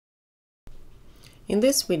In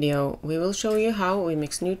this video, we will show you how we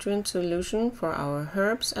mix nutrient solution for our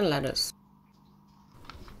herbs and lettuce.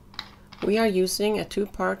 We are using a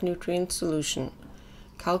two-part nutrient solution,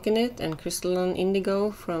 CalciNit and Kristalon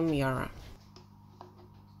Indigo from Yara.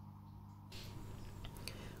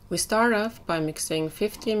 We start off by mixing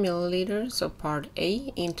 50 milliliters of part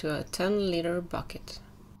A into a 10-liter bucket.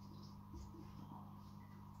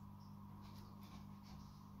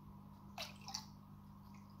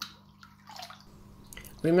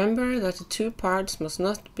 Remember that the two parts must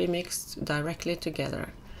not be mixed directly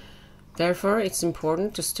together. Therefore, it's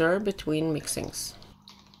important to stir between mixings.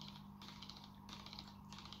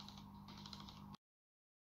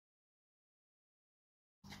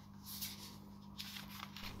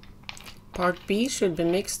 Part B should be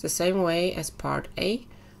mixed the same way as part A,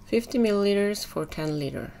 50 milliliters for 10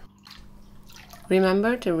 liter.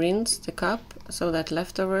 Remember to rinse the cup so that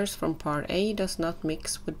leftovers from part A does not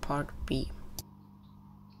mix with part B.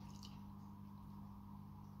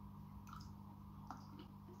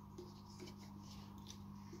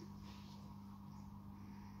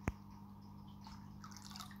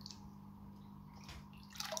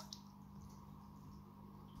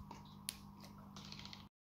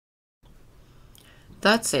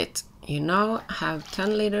 That's it. You now have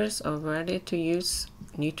 10 liters of ready-to-use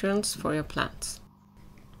nutrients for your plants.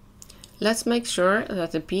 Let's make sure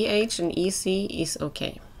that the pH and EC is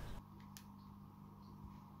okay.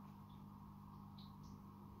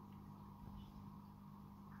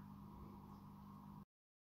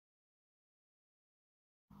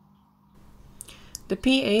 The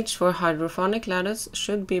pH for hydroponic lettuce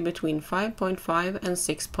should be between 5.5 and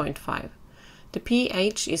 6.5. The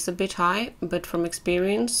pH is a bit high, but from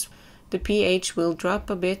experience, the pH will drop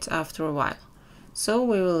a bit after a while, so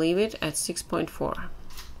we will leave it at 6.4.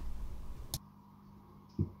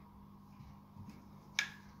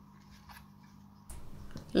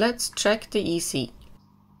 Let's check the EC.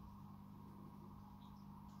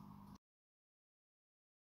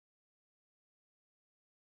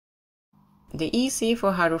 The EC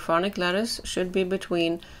for hydroponic lettuce should be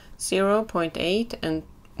between 0.8 and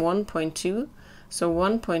 1.2, so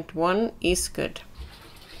 1.1 is good.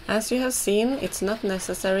 As you have seen, it's not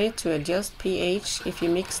necessary to adjust pH if you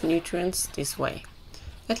mix nutrients this way,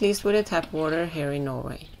 at least with the tap water here in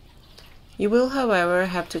Norway. You will, however,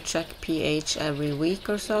 have to check pH every week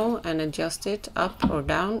or so and adjust it up or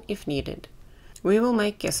down if needed. We will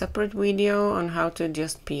make a separate video on how to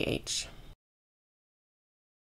adjust pH.